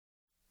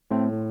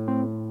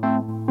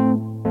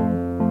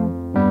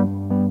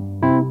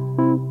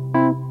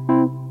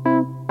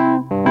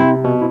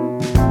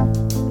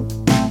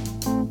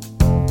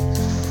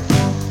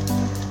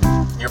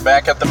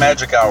back at the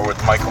Magic Hour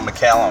with Michael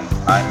McCallum.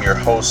 I'm your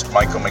host,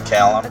 Michael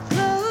McCallum.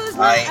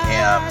 I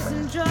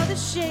am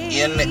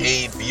in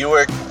a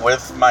Buick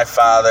with my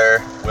father,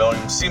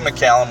 William C.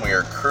 McCallum. We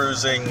are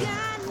cruising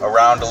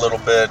around a little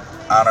bit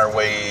on our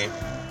way,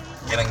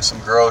 getting some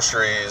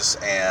groceries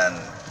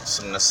and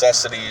some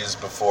necessities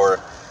before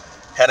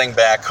heading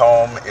back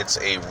home. It's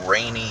a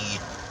rainy,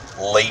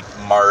 late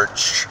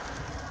March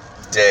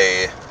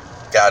day.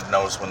 God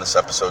knows when this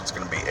episode's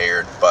going to be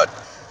aired, but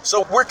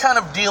so we're kind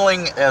of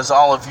dealing, as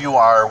all of you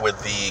are, with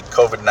the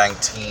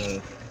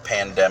COVID-19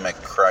 pandemic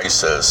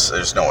crisis.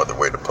 There's no other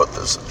way to put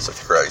this. It's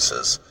a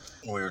crisis.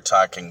 We were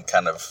talking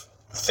kind of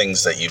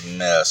things that you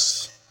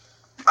miss.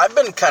 I've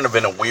been kind of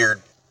in a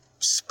weird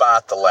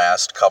spot the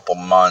last couple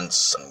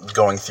months,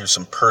 going through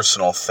some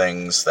personal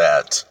things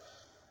that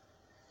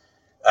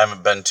I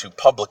haven't been too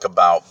public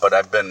about, but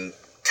I've been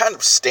kind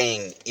of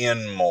staying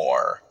in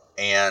more.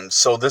 And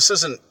so this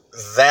isn't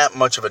that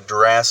much of a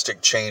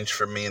drastic change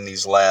for me in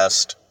these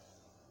last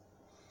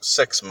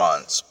 6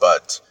 months,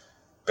 but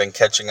been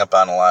catching up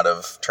on a lot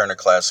of Turner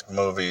Classic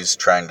Movies,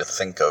 trying to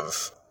think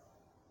of,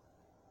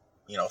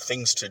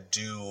 things to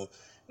do,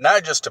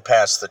 not just to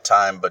pass the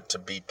time, but to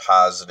be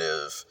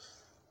positive.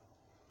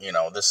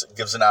 This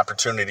gives an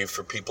opportunity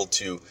for people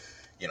to,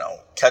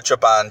 catch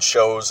up on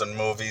shows and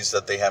movies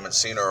that they haven't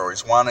seen or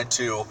always wanted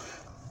to,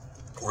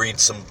 read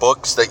some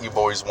books that you've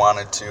always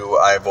wanted to.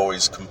 I've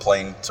always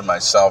complained to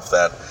myself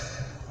that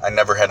I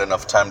never had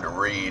enough time to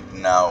read.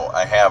 Now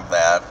I have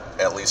that,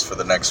 at least for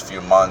the next few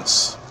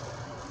months.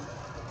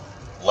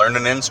 Learn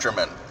an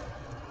instrument.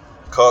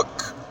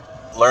 Cook.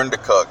 Learn to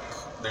cook.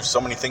 There's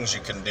so many things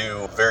you can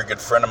do. A very good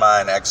friend of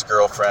mine,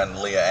 ex-girlfriend,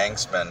 Leah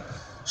Angsman,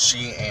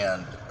 she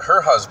and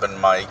her husband,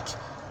 Mike,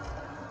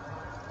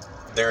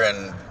 they're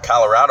in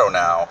Colorado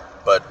now,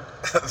 but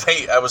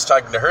I was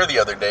talking to her the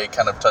other day,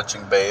 kind of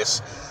touching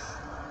base,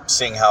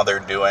 seeing how they're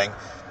doing,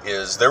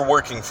 is they're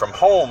working from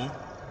home.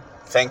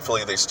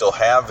 Thankfully, they still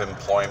have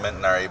employment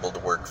and are able to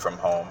work from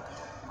home,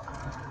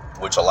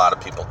 which a lot of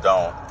people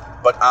don't.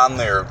 But on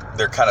their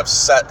kind of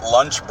set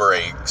lunch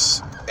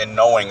breaks, and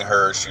knowing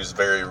her, she was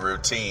very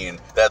routine,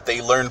 that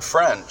they learned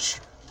French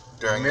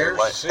during their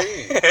lunch.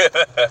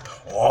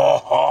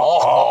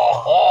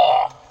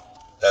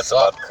 That's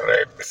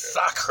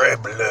Sacre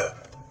bleu.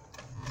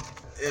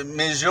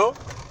 Monsieur,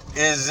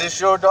 is this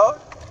your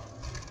dog?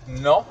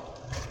 No.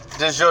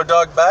 Does your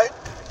dog bite?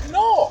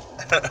 No.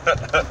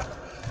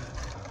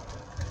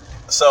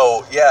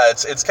 So, yeah,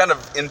 it's kind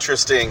of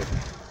interesting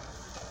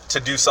to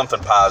do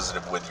something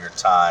positive with your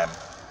time.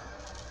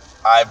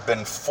 I've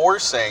been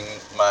forcing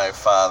my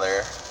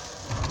father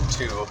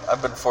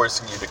I've been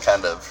forcing you to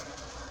kind of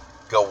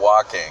go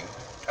walking.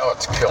 Oh,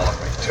 it's killing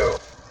me, too.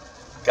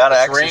 Gotta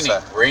It's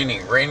exercise.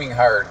 raining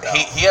hard now.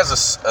 He has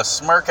a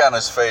smirk on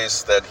his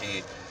face that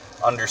he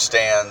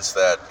understands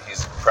that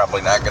he's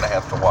probably not going to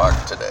have to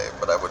walk today,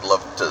 but I would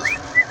love to.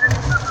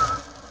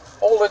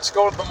 Oh, let's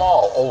go to the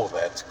mall. Oh,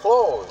 that's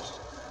closed.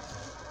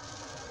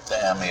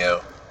 Damn you.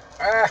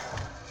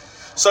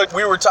 So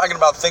we were talking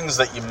about things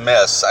that you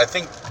miss. I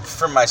think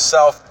for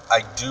myself,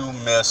 I do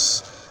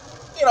miss,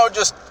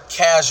 just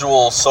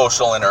casual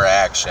social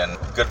interaction.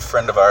 A good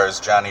friend of ours,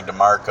 Johnny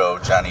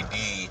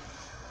D,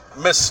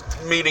 missed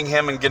meeting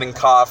him and getting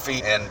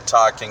coffee and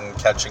talking,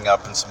 catching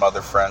up, and some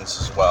other friends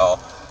as well.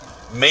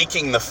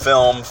 Making the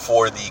film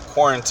for the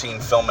quarantine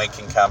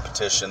filmmaking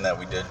competition that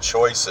we did,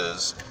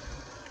 Choices,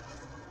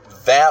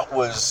 that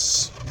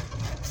was...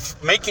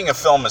 Making a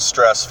film is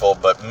stressful,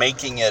 but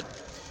making it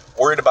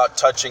worried about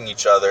touching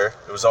each other.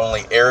 It was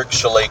only Eric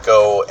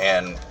Shaleko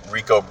and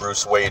Rico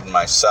Bruce Wade and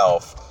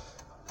myself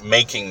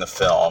making the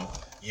film.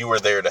 You were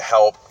there to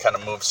help kind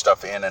of move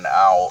stuff in and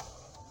out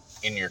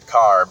in your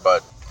car,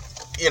 but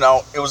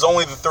it was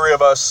only the three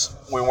of us.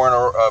 We weren't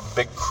a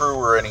big crew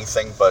or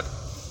anything, but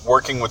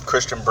working with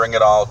Christian Bring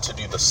It All to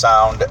do the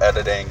sound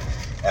editing,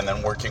 and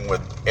then working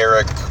with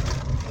Eric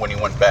when he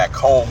went back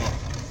home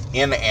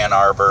in Ann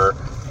Arbor,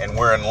 and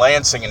we're in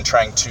Lansing and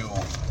trying to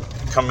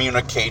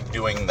communicate,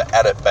 doing the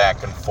edit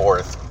back and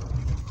forth.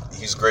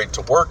 He's great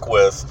to work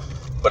with,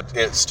 but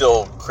it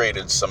still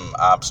created some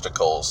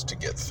obstacles to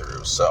get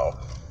through. So,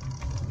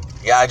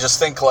 yeah, I just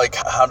think,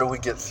 how do we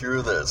get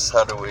through this?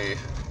 How do we...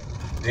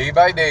 Day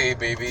by day,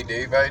 baby,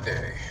 day by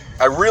day.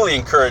 I really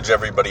encourage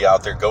everybody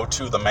out there, go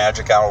to the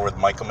Magic Hour with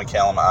Michael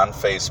McCallum on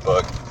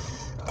Facebook.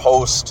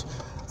 Post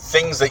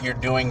things that you're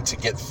doing to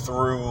get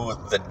through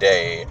the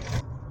day.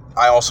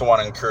 I also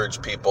want to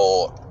encourage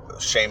people,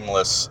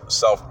 shameless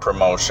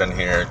self-promotion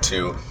here,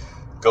 to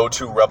go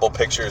to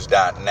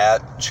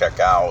rebelpictures.net, check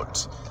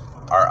out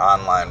our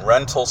online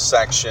rental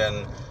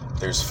section.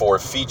 There's 4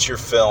 feature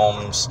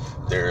films,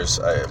 there's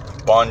a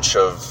bunch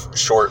of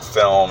short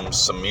films,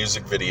 some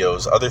music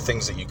videos, other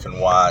things that you can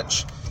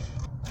watch.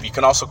 You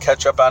can also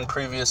catch up on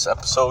previous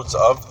episodes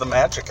of the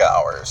Magic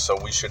Hour. So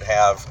we should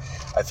have,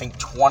 I think,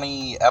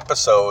 20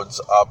 episodes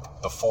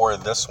up before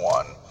this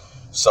one.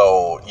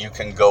 So you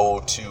can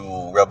go to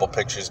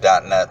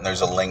rebelpictures.net and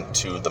there's a link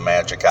to the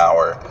Magic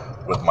Hour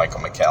with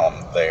Michael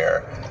McCallum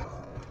there.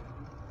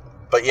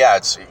 But yeah,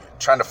 it's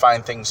trying to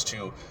find things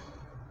to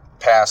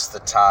past the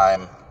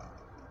time,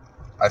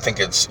 I think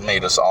it's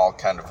made us all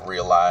kind of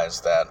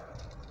realize that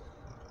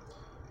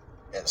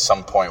at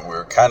some point we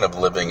were kind of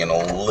living in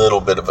a little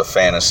bit of a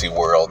fantasy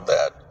world,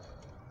 that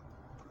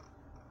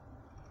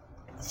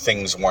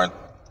things weren't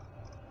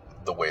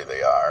the way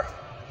they are,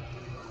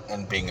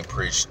 and being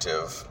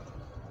appreciative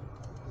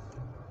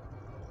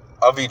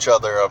of each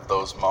other, of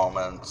those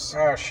moments.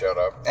 Ah, shut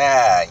up.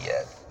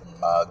 You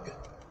mug.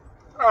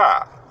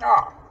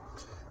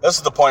 This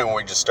is the point when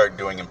we just start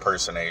doing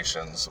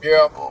impersonations of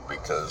people,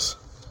 because...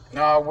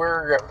 No,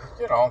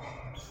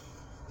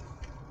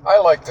 I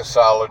like the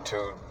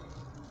solitude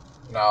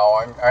now.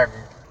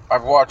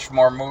 I've watched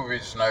more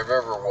movies than I've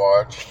ever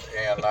watched,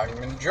 and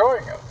I'm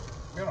enjoying it,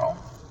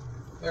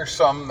 There's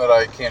some that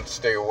I can't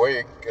stay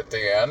awake at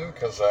the end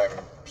because I'm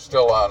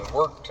still on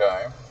work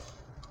time,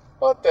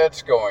 but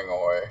that's going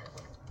away.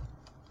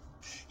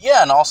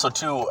 Yeah, and also,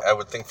 too, I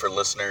would think for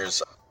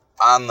listeners,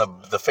 on the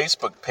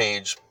Facebook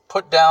page,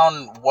 put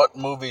down what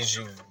movies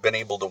you've been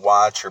able to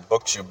watch or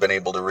books you've been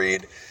able to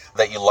read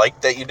that you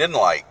liked, that you didn't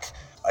like.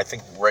 I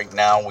think right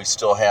now we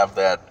still have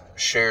that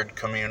shared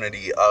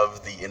community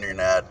of the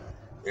internet.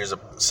 There's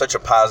such a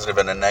positive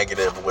and a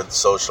negative with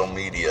social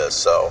media,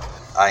 so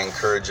I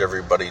encourage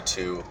everybody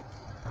to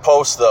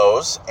post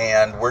those.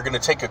 And we're going to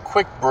take a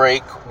quick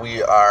break.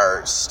 We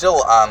are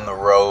still on the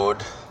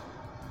road,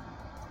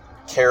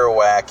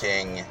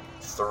 carawacking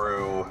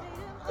through,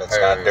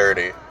 not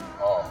dirty,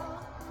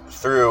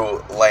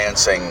 through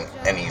Lansing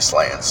and East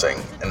Lansing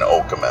and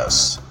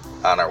Okemos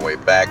on our way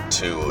back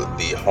to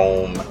the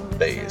home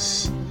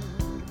base.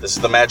 This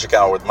is the Magic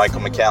Hour with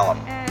Michael McCallum.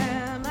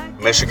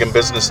 Michigan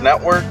Business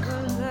Network,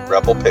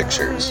 Rebel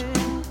Pictures.